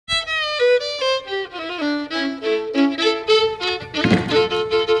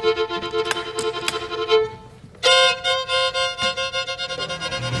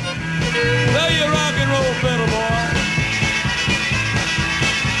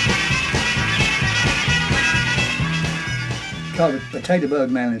call it potato bug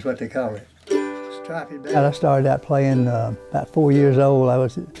man is what they call it. I started out playing about 4 years old. I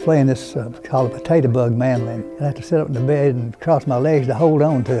was playing this called a potato bug mandolin. I had to sit up in the bed and cross my legs to hold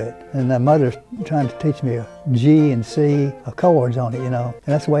on to it. And my mother's trying to teach me G and C chords on it, you know.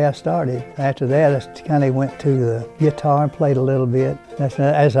 And that's the way I started. After that, I kind of went to the guitar and played a little bit. That's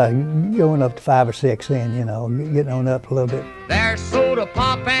as I going up to 5 or 6 then, you know, getting on up a little bit. There's soda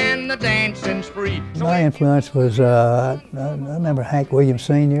pop and the dancing spree. My influence was, I remember Hank Williams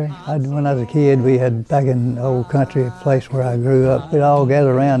Sr. When I was a kid, we had, back in the old country place where I grew up, we'd all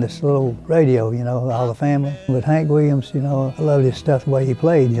gather around this little radio, you know, all the family. But Hank Williams, you know, I loved his stuff, the way he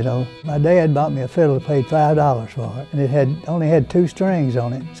played, you know. My dad bought me a fiddle and paid $5 for it, and it only had 2 strings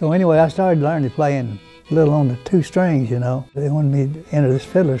on it. So anyway, I started learning playing a little on the 2 strings, you know. They wanted me to enter this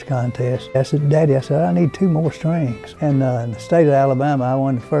fiddler's contest. I said, Daddy, I said, I need 2 more strings. And in the state of Alabama, I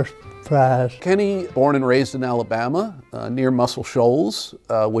won the first prize. Kenny, born and raised in Alabama, near Muscle Shoals,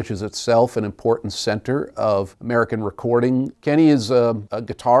 which is itself an important center of American recording. Kenny is a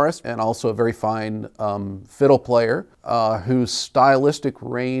guitarist and also a very fine fiddle player whose stylistic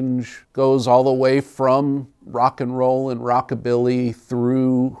range goes all the way from rock and roll and rockabilly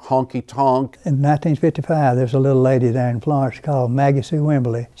through honky-tonk. In 1955, there's a little lady there in Florence called Maggie Sue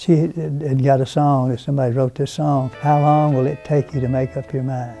Wimberly. She had got a song, somebody wrote this song, How Long Will It Take You to Make Up Your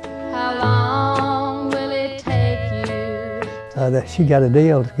Mind? How long will it take you? She got a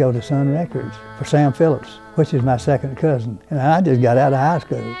deal to go to Sun Records for Sam Phillips, which is my second cousin. And I just got out of high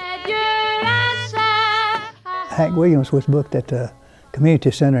school. Hank Williams was booked at the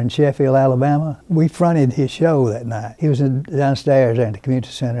Community Center in Sheffield, Alabama. We fronted his show that night. He was downstairs there in the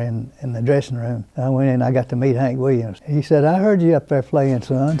Community Center in the dressing room. I went in and I got to meet Hank Williams. He said, I heard you up there playing,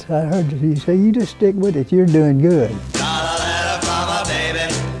 son. I heard you. He said, you just stick with it, you're doing good.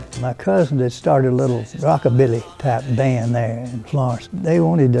 My cousin had started a little rockabilly type band there in Florence. They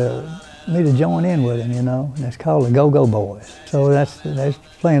wanted me to join in with them, you know, and it's called the Go-Go Boys. So that's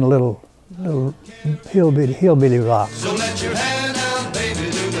playing a little hillbilly rock. So let your hand out, baby,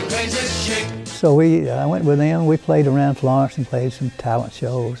 do the craziest shake. So I went with them. We played around Florence and played some talent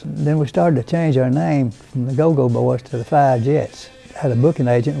shows. And then we started to change our name from the Go-Go Boys to the Five Jets. Had a booking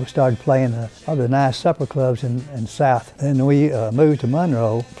agent. We started playing all the nice supper clubs in South. Then we moved to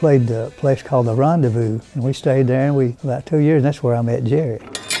Monroe, played the place called the Rendezvous, and we stayed there. And about 2 years, and that's where I met Jerry.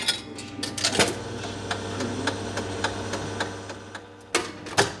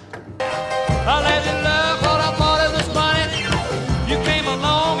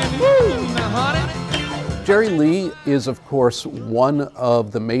 Jerry Lee is, of course, one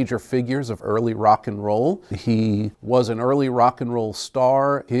of the major figures of early rock and roll. He was an early rock and roll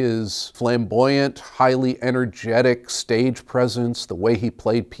star. His flamboyant, highly energetic stage presence, the way he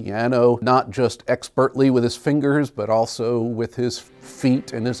played piano, not just expertly with his fingers, but also with his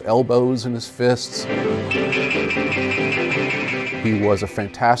feet and his elbows and his fists. He was a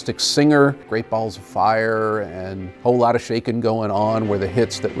fantastic singer, Great Balls of Fire, and a whole lot of shaking going on were the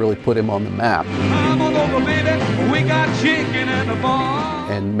hits that really put him on the map. Come on over, baby. We got chicken in the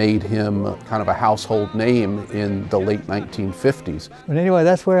bar. And made him kind of a household name in the late 1950s. But anyway,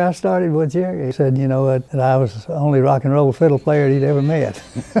 that's where I started with Jerry. He said, you know, that I was the only rock and roll fiddle player he'd ever met.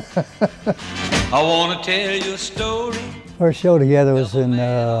 I want to tell you a story. First show together was in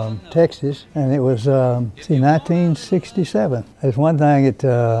Texas, and it was, 1967. There's one thing that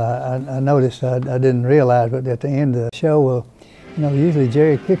I noticed I didn't realize, but at the end of the show, you know, usually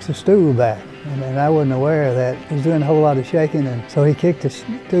Jerry kicks the stool back, and I wasn't aware of that. He was doing a whole lot of shaking, and so he kicked the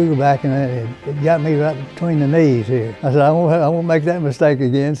stool back, and it got me right between the knees here. I said, I won't make that mistake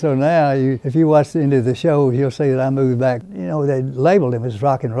again. So now, if you watch the end of the show, you'll see that I moved back. You know, they labeled him as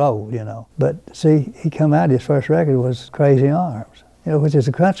rock and roll, you know. But see, he come out, his first record was Crazy Arms, you know, which is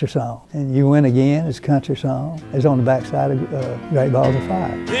a country song. And You Win Again is a country song. It's on the backside of Great Balls of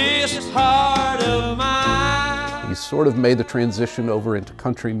Fire. This heart of mine. He sort of made the transition over into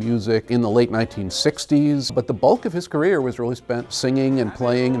country music in the late 1960s, but the bulk of his career was really spent singing and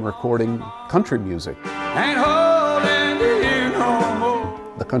playing and recording country music. Ain't holding you no more.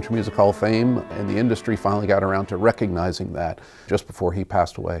 The Country Music Hall of Fame and the industry finally got around to recognizing that just before he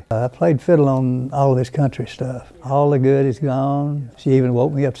passed away. I played fiddle on all of his country stuff. All the Good is Gone. She Even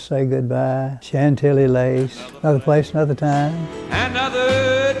Woke Me Up to Say Goodbye. Chantilly Lace. Another Place, Another Time.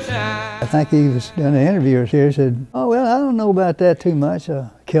 Another time. I think he was doing an interview here, said, oh, well, I don't know about that too much.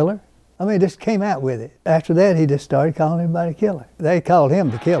 Killer. I mean, just came out with it. After that, he just started calling everybody killer. They called him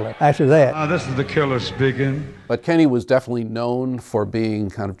the killer after that. This is the killer speaking. But Kenny was definitely known for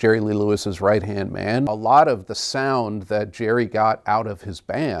being kind of Jerry Lee Lewis's right-hand man. A lot of the sound that Jerry got out of his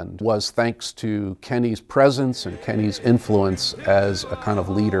band was thanks to Kenny's presence and Kenny's influence as a kind of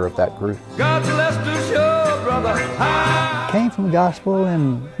leader of that group. God bless the show, brother. Came from gospel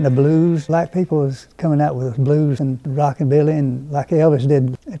and the blues. Black people was coming out with blues and rockabilly, and like Elvis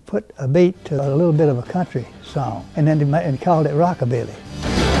did, it put a beat to a little bit of a country song, and then they called it rockabilly.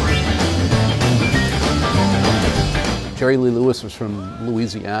 Jerry Lee Lewis was from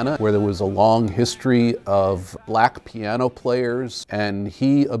Louisiana, where there was a long history of black piano players, and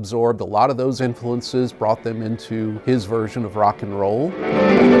he absorbed a lot of those influences, brought them into his version of rock and roll.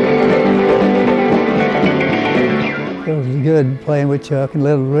 It was good playing with Chuck and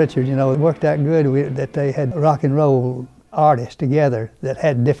Little Richard. You know, it worked out good that they had rock and roll artists together that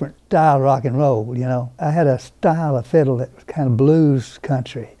had different style of rock and roll, you know. I had a style of fiddle that was kind of blues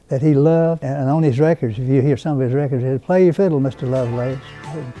country that he loved, and on his records, if you hear some of his records, he'd play your fiddle, Mr. Lovelace.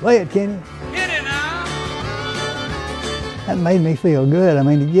 Play it, Kenny. Get it now. That made me feel good. I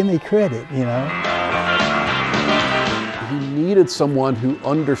mean, to give me credit, you know. He needed someone who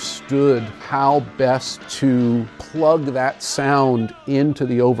understood how best to plug that sound into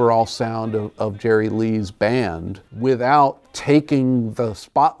the overall sound of Jerry Lee's band without taking the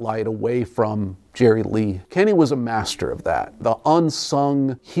spotlight away from Jerry Lee. Kenny was a master of that, the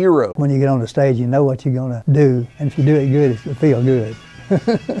unsung hero. When you get on the stage, you know what you're gonna do, and if you do it good, it'll feel good.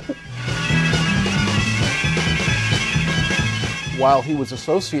 While he was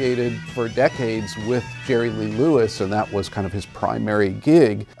associated for decades with Jerry Lee Lewis, and that was kind of his primary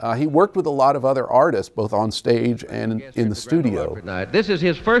gig, he worked with a lot of other artists, both on stage and in the studio. This is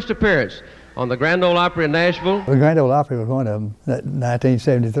his first appearance on the Grand Ole Opry in Nashville. The Grand Ole Opry was one of them,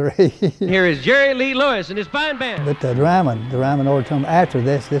 1973. Here is Jerry Lee Lewis and his fine band. But the Ryman Auditorium, after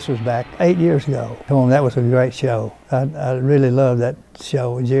this was back 8 years ago. That was a great show. I really loved that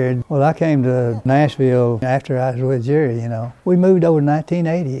show with Jerry. Well, I came to Nashville after I was with Jerry, you know. We moved over in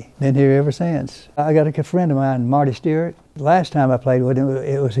 1980, been here ever since. I got a friend of mine, Marty Stewart. Last time I played with him,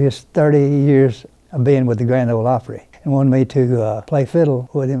 it was his 30 years of being with the Grand Ole Opry, and wanted me to play fiddle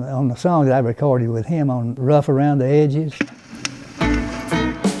with him on the song that I recorded with him on Rough Around the Edges.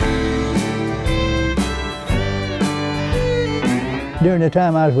 During the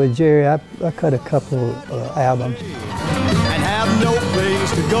time I was with Jerry, I cut a couple albums. And have no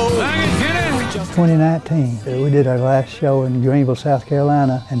place to go. 2019, we did our last show in Greenville, South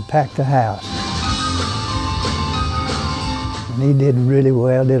Carolina, and packed the house. And he did really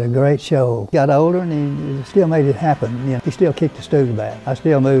well, did a great show. Got older and he still made it happen. You know, he still kicked the stool back. I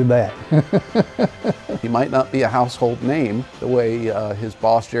still moved back. He might not be a household name the way his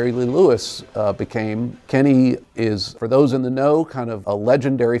boss Jerry Lee Lewis became. Kenny is, for those in the know, kind of a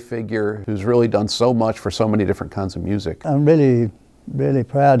legendary figure who's really done so much for so many different kinds of music. I'm really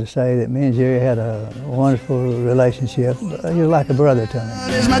proud to say that me and Jerry had a wonderful relationship. He was like a brother to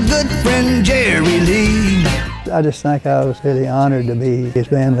me. Is my good friend Jerry Lee. I just think I was really honored to be his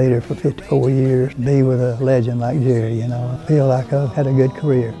band leader for 54 years, be with a legend like Jerry, you know. I feel like I've had a good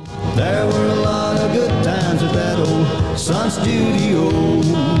career. There were a lot of good times at that old Sun Studio.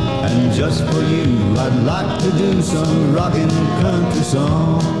 And just for you, I'd like to do some rockin' country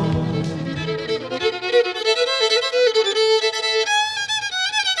song.